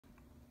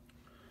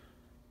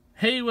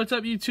Hey, what's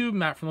up YouTube?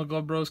 Matt from the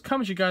Glove Bros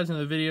coming to you guys in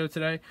the video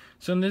today.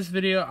 So in this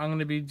video, I'm going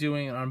to be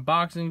doing an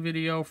unboxing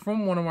video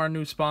from one of our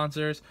new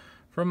sponsors,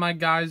 from my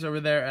guys over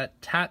there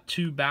at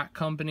Tattoo Bat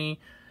Company.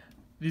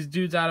 These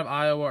dudes out of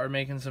Iowa are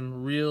making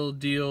some real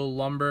deal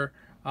lumber.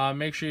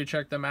 Make sure you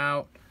check them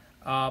out.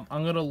 I'm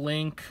going to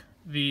link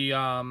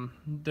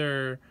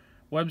their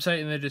website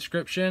in the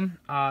description.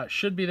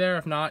 Should be there.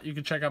 If not, you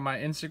can check out my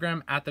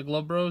Instagram at the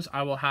Glove Bros.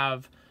 I will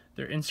have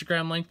their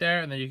Instagram link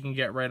there, and then you can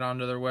get right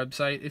onto their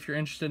website if you're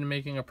interested in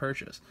making a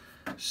purchase.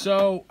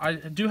 So I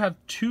do have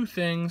two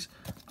things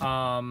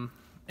in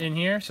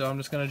here, so I'm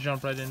just going to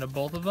jump right into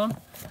both of them.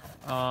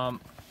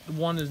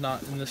 One is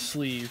not in the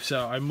sleeve,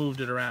 so I moved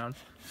it around.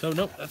 So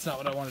nope, that's not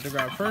what I wanted to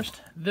grab first.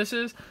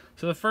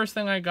 So the first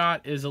thing I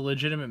got is a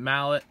legitimate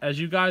mallet. As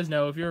you guys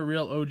know, if you're a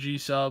real OG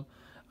sub,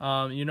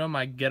 you know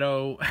my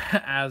ghetto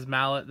ass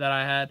mallet that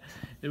I had.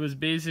 It was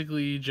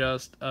basically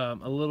just a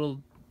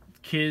little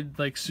kid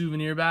like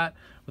souvenir bat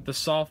with the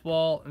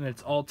softball, and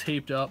it's all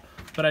taped up.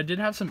 But I did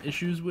have some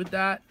issues with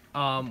that.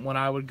 When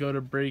I would go to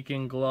break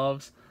in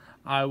gloves,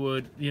 I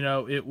would,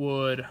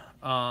 the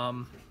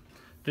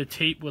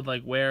tape would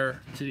like wear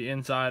to the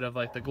inside of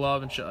like the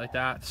glove and shit like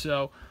that.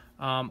 So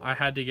I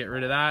had to get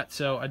rid of that.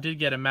 So I did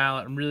get a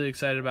mallet. I'm really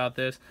excited about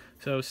this.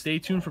 So stay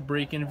tuned for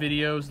break-in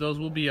videos. Those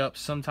will be up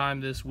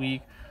sometime this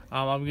week.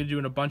 I'm going to be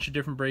doing a bunch of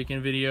different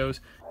break-in videos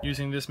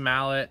using this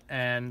mallet,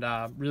 and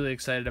really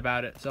excited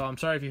about it. So I'm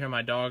sorry if you hear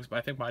my dogs, but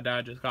I think my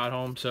dad just got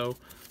home, so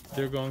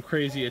they're going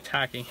crazy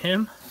attacking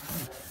him.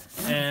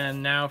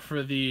 And now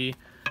for the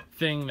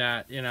thing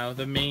that,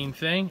 the main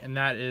thing, and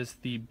that is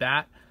the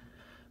bat.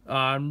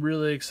 I'm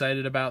really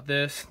excited about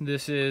this.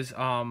 This is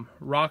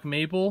rock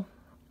maple.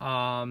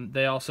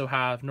 They also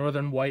have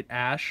northern white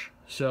ash.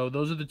 So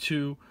those are the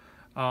two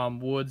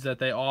woods that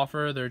they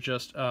offer. They're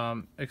just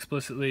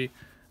explicitly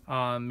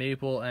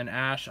maple and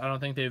ash. I don't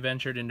think they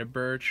ventured into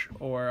birch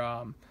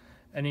or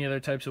any other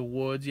types of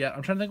woods yet.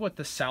 I'm trying to think what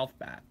the South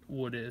Bat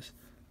wood is.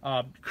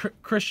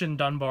 Christian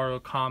Dunbar will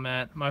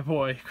comment. My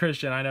boy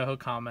Christian, I know he'll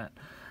comment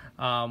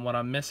what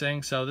I'm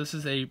missing. So this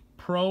is a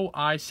Pro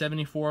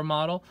I-74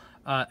 model.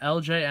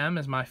 LJM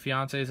is my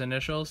fiance's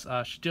initials.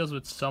 She deals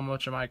with so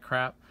much of my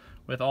crap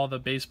with all the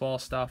baseball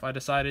stuff. I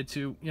decided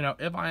to,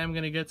 if I am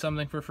going to get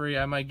something for free,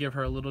 I might give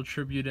her a little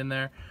tribute in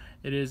there.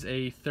 It is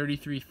a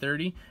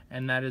 3330,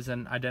 and that is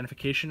an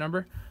identification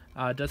number.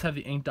 It does have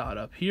the ink dot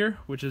up here,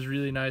 which is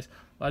really nice.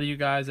 A lot of you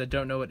guys that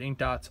don't know what ink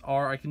dots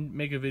are, I can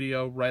make a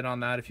video right on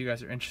that if you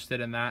guys are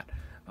interested in that.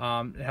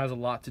 It has a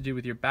lot to do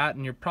with your bat,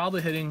 and you're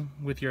probably hitting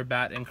with your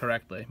bat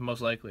incorrectly,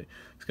 most likely.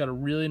 It's got a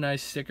really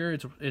nice sticker.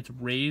 It's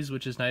raised,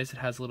 which is nice. It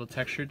has a little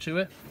texture to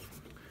it.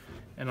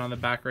 And on the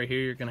back right here,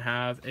 you're going to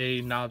have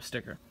a knob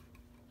sticker.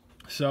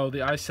 So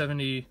the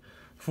I-74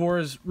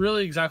 is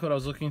really exactly what I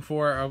was looking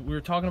for. We were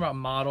talking about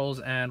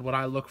models and what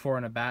I look for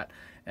in a bat,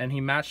 and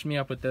he matched me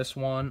up with this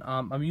one.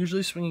 I'm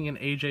usually swinging an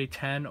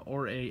AJ10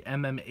 or a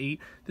MM8.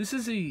 This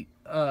is it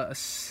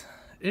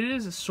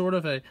is sort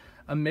of a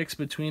mix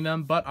between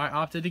them, but I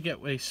opted to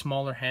get a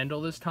smaller handle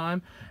this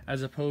time,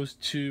 as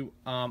opposed to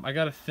I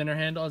got a thinner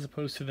handle as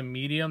opposed to the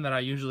medium that I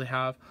usually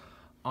have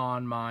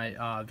on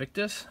my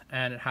Victus,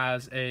 and it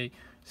has a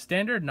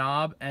standard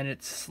knob, and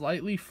it's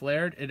slightly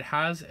flared. It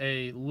has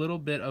a little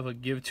bit of a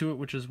give to it,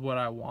 which is what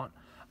I want.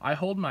 I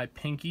hold my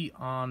pinky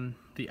on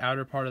the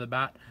outer part of the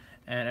bat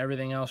and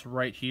everything else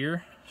right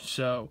here,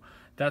 so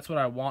that's what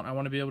I want. I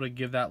want to be able to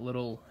give that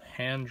little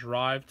hand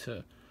drive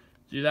to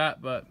do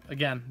that, but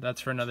again, that's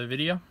for another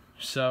video.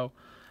 So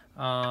it's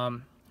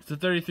a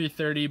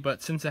 3330,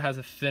 but since it has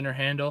a thinner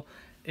handle,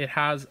 it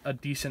has a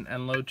decent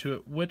end load to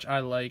it, which I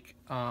like.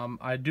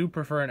 I do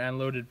prefer an end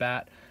loaded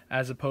bat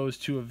as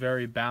opposed to a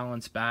very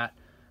balanced bat.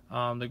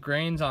 The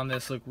grains on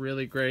this look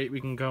really great. We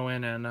can go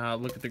in and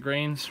look at the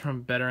grains from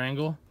a better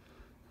angle.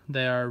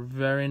 They are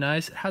very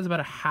nice. It has about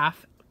a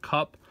half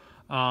cup.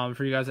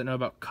 For you guys that know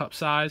about cup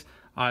size,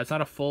 it's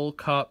not a full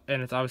cup,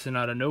 and it's obviously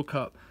not a no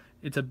cup.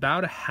 It's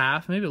about a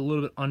half, maybe a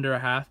little bit under a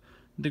half.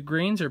 The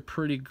grains are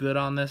pretty good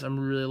on this. I'm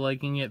really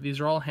liking it. These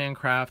are all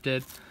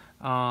handcrafted.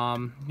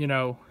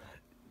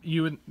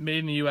 Made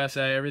in the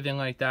USA, everything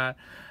like that.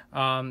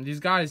 These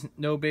guys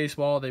know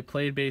baseball. They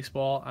played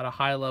baseball at a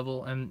high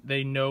level, and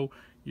they know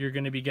you're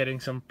going to be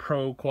getting some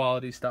pro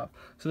quality stuff.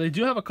 So they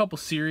do have a couple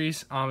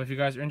series. If you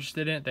guys are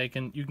interested in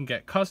it, you can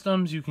get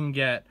customs, you can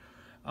get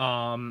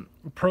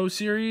pro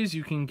series,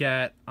 you can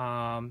get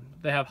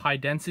they have high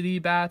density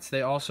bats.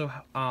 They also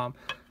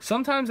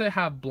sometimes they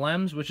have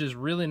blems, which is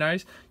really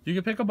nice. You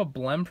can pick up a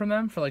blem from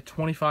them for like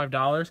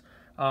 $25.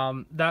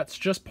 That's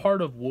just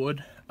part of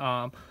wood.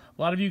 A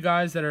lot of you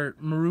guys that are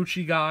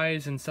Marucci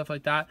guys and stuff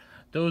like that,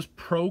 those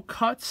pro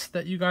cuts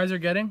that you guys are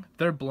getting,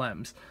 they're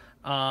blems.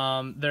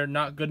 They're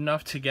not good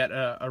enough to get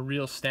a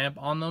real stamp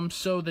on them,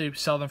 so they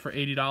sell them for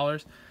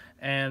 $80.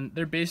 And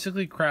they're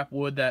basically crap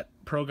wood that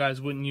pro guys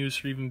wouldn't use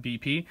for even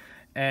BP,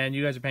 and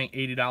you guys are paying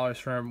 $80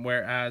 for them,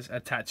 whereas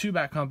at Tattoo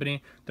Bat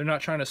Company, they're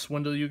not trying to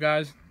swindle you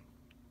guys.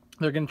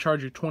 They're going to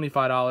charge you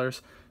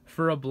 $25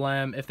 for a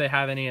blem if they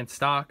have any in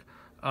stock,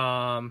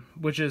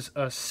 which is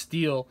a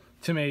steal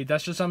to me,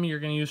 that's just something you're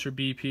going to use for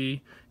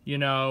BP. You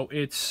know,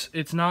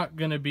 it's not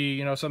going to be,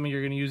 you know, something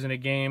you're going to use in a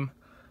game.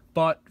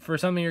 But for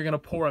something you're going to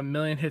pour a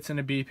million hits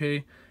into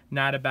BP,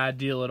 not a bad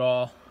deal at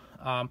all.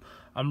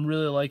 I'm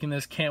really liking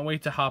this. Can't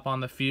wait to hop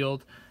on the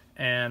field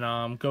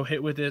and go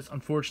hit with this.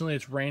 Unfortunately,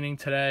 it's raining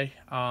today,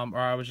 or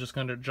I was just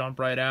going to jump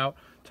right out.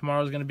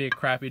 Tomorrow's going to be a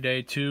crappy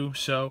day too,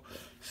 so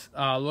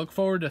look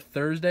forward to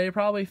Thursday,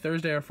 probably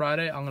Thursday or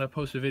Friday. I'm going to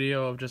post a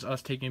video of just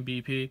us taking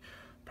BP.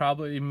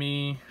 Probably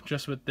me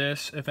just with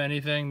this, if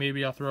anything.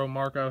 Maybe I'll throw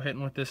Marco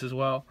hitting with this as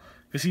well,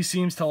 because he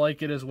seems to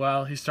like it as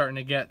well. He's starting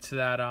to get to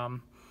that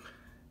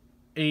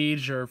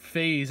age or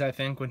phase, I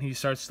think, when he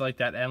starts to like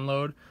that end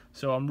load.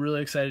 So I'm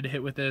really excited to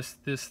hit with this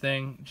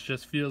thing. It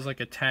just feels like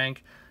a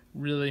tank.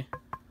 Really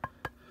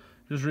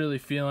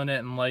feeling it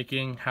and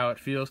liking how it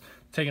feels.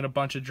 Taking a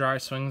bunch of dry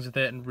swings with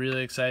it and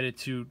really excited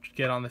to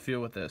get on the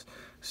field with this.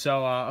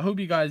 So I hope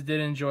you guys did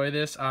enjoy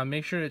this.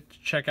 Make sure to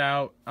check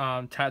out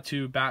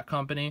Tattoo Bat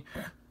Company.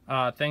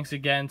 Thanks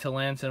again to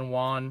Lance and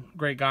Juan,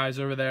 great guys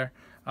over there.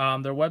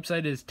 Their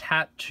website is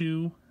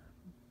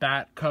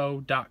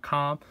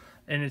tattoobatco.com,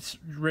 and it's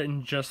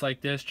written just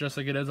like this, just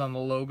like it is on the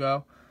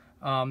logo.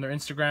 Their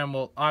Instagram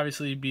will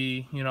obviously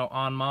be, you know,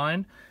 on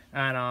mine.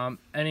 And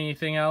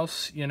anything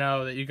else, you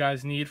know, that you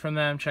guys need from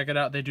them, check it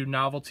out. They do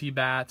novelty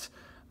bats,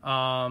 you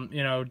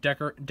know,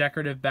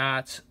 decorative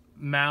bats,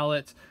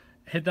 mallets.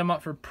 Hit them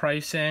up for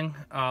pricing.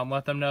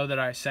 Let them know that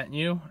I sent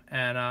you.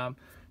 And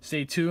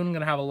stay tuned. I'm going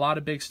to have a lot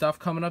of big stuff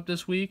coming up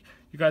this week.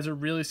 You guys are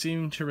really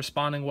seeming to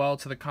responding well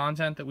to the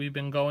content that we've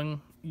been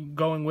going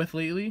with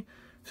lately.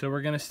 So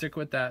we're going to stick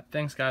with that.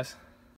 Thanks, guys.